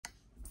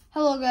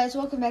Hello guys,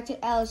 welcome back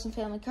to Alice and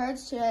Family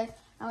Cards. Today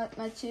I'm with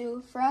my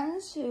two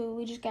friends who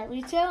we just got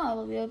retail. I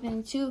will be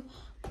opening two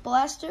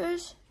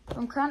blasters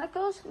from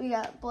Chronicles. We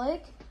got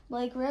Blake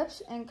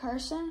Rips, and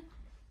Carson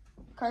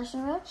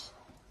Rips.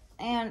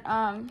 And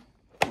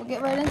we'll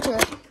get right into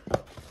it.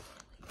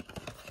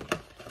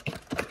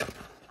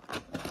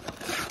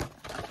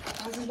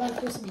 I was about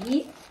to put some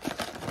heat.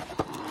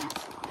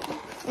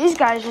 These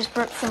guys just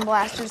broke some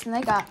blasters and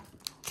they got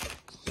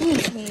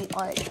heat,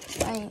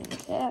 like, I ain't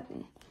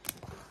happy.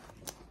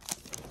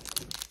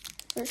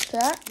 First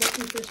pack.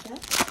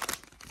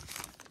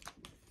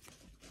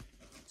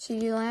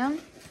 C.D. Lamb,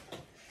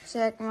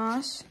 Zach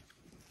Moss,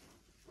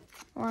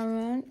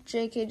 Orman,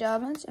 J.K.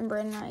 Dobbins, and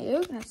Brandon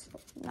Ayuk. That's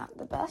not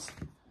the best.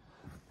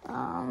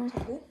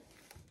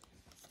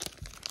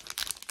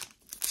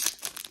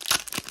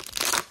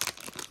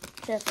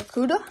 Jeff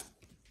Okudah.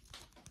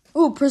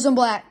 Ooh, Prism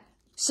Black.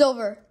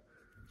 Silver.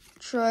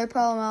 Troy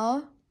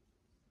Polamalu.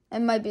 It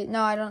might be.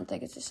 No, I don't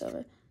think it's a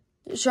silver.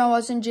 Sean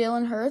Watson,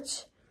 Jalen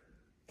Hurts.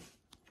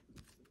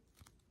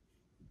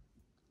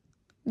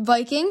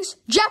 Vikings,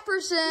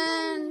 Jefferson.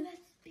 Oh,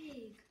 that's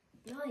big.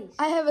 Nice.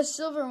 I have a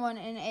silver one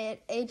in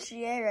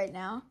HGA right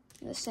now.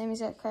 The same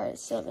exact card.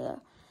 It's silver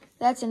though.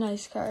 That's a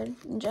nice card.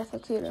 And Jeff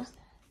Okudah.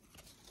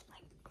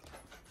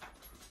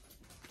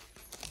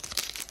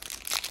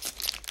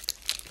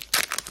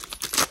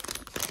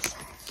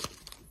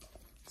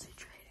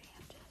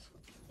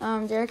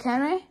 Derrick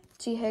Henry,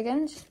 T.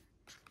 Higgins,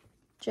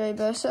 Joey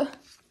Bosa,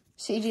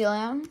 C.D.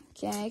 Lamb,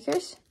 Cam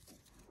Akers.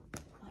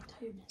 My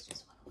tiredness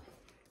just went away.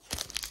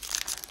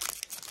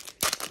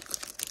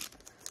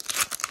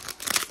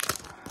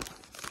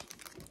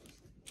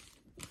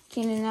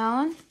 Keenan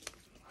Allen,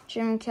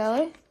 Jim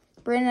Kelly,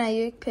 Brandon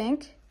Ayuk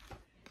pink,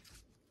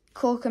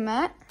 Cole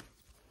Kmet,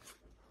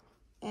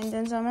 and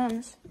Denzel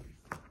Mims.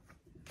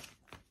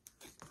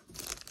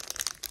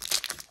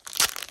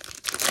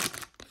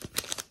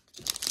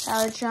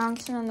 Howard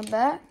Johnson on the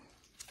back,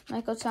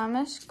 Michael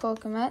Thomas, Cole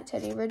Kmet,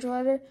 Teddy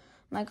Bridgewater,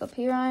 Michael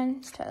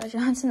Pirine, Tyler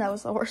Johnson. That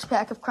was the worst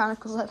pack of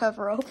Chronicles I've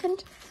ever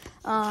opened.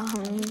 Yeah,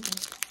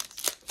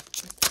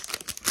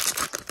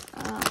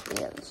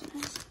 this is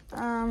nice.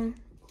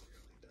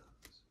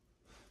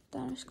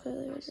 Donner's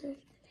clearly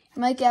reserved.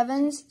 Mike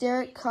Evans,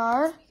 Derek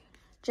Carr,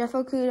 Jeff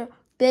Okudah,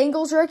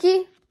 Bengals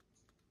rookie,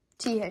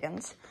 T.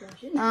 Higgins.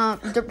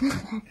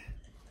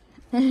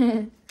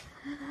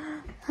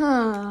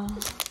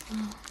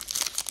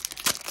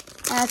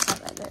 That's not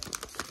that bad.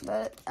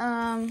 But,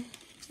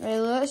 Ray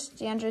Lewis,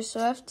 DeAndre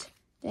Swift,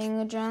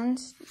 Daniel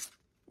Jones,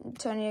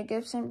 Antonio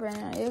Gibson,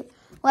 Brandon Ayuk.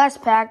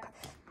 Last pack.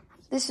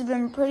 This has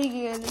been pretty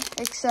good,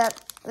 this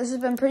has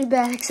been pretty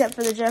bad except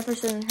for the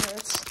Jefferson and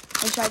Hurts,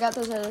 which I got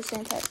those out of the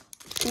same type.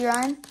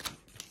 Ryan,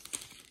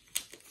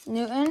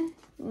 Newton,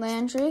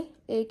 Landry,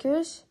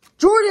 Akers,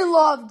 Jordan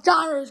Love,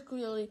 Donner's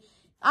clearly.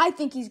 I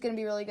think he's going to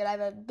be really good. I have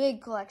a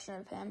big collection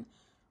of him.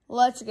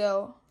 Let's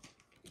go.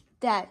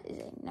 That is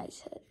a nice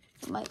hit.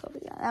 Michael,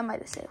 that might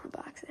have saved the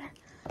box there.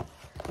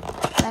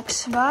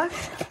 Next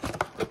box.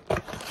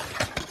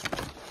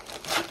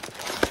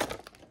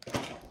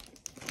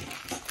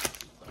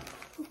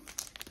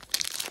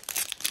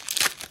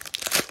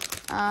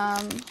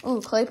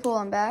 Claypool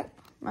on back.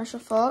 Marshall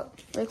Falk,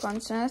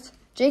 Raekwon Smith,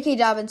 J.K.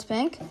 Dobbins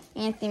pink,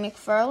 Anthony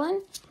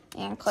McFarland,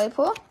 and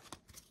Claypool.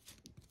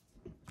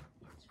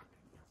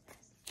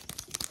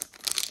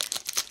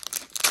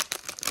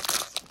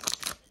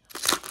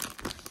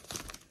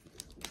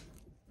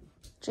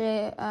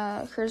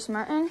 Curtis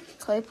Martin,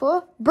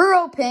 Claypool,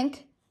 Burrow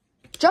pink,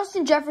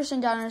 Justin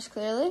Jefferson Donner's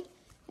clearly,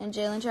 and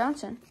Jalen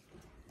Johnson.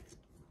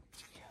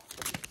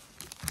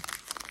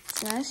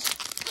 It's nice.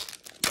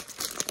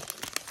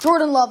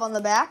 Jordan Love on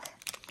the back.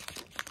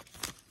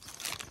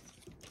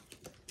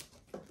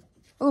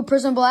 Ooh,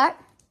 Prism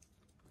Black,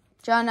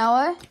 John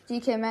Elway,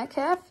 DK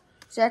Metcalf,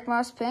 Zach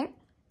Moss pink,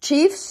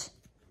 Chiefs,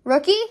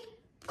 rookie,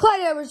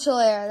 Clyde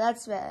Edwards-Helaire,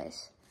 that's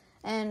nice,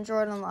 and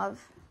Jordan Love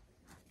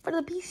for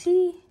the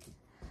PC.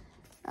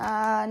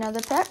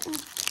 Another pack.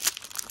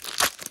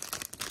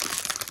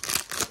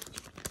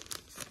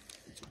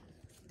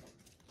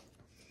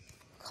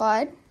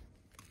 Clyde,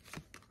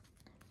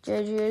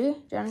 Jerry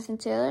Jeudy, Jonathan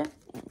Taylor,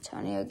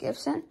 Antonio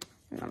Gibson,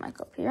 and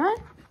Michael Pirine.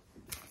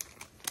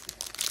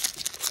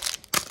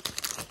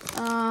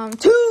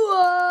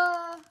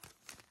 Tua,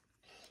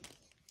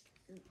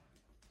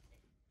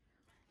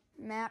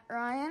 Matt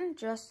Ryan,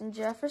 Justin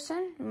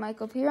Jefferson,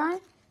 Michael Pirine,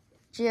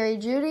 Jerry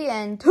Jeudy,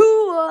 and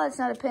Tua. It's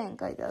not a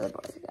pink like the other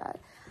boys got.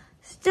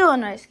 Still a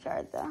nice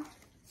card, though.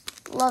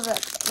 Love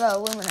it. The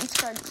Luminance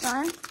card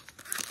design.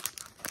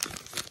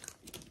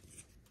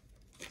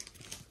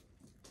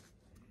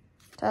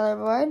 Tyler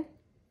Boyd.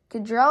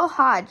 Cadrell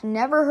Hodge.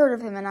 Never heard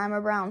of him, and I'm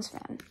a Browns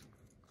fan.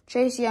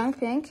 Chase Young,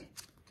 pink.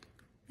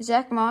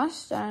 Zach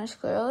Moss, Donner's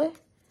clearly.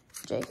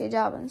 J.K.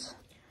 Dobbins.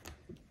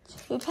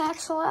 2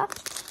 packs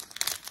left.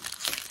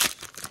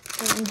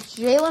 And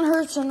Jalen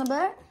Hurts in the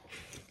back.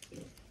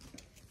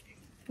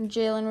 We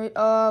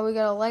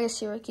got a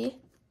legacy rookie.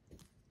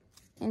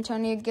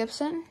 Antonio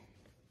Gibson,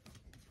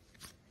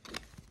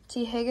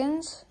 T.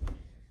 Higgins,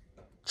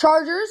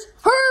 Chargers,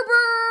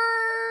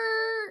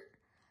 Herbert!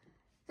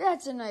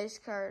 That's a nice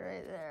card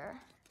right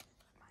there.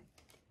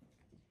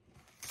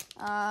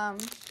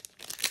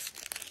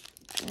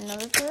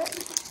 Another card.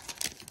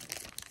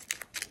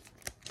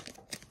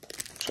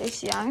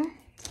 Chase Young.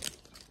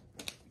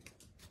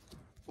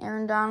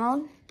 Aaron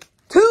Donald.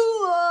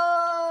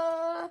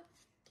 Tua!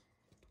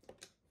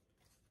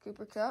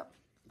 Cooper Kupp.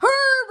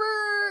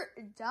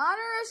 Herbert!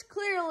 Donruss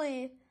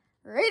Clearly.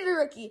 Raider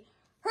rookie.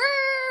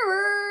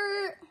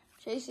 Herbert!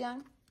 Chase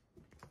Young.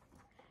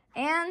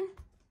 And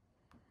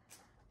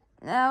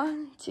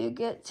now to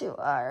get to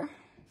our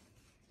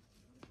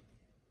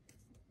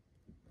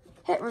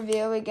hit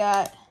review, we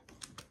got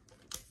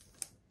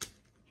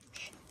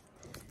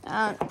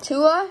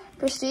Tua,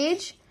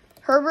 Prestige,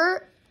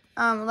 Herbert,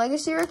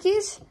 Legacy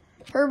Rookies,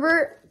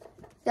 Herbert,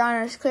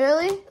 Donruss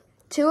Clearly,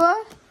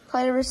 Tua,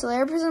 Clyde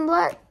Edwards-Helaire, Prism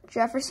Black,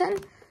 Jefferson,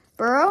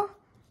 Burrow,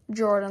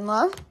 Jordan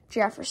Love,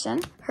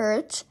 Jefferson,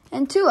 Hurts,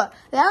 and Tua.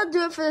 That'll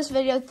do it for this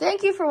video.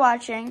 Thank you for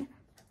watching.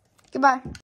 Goodbye.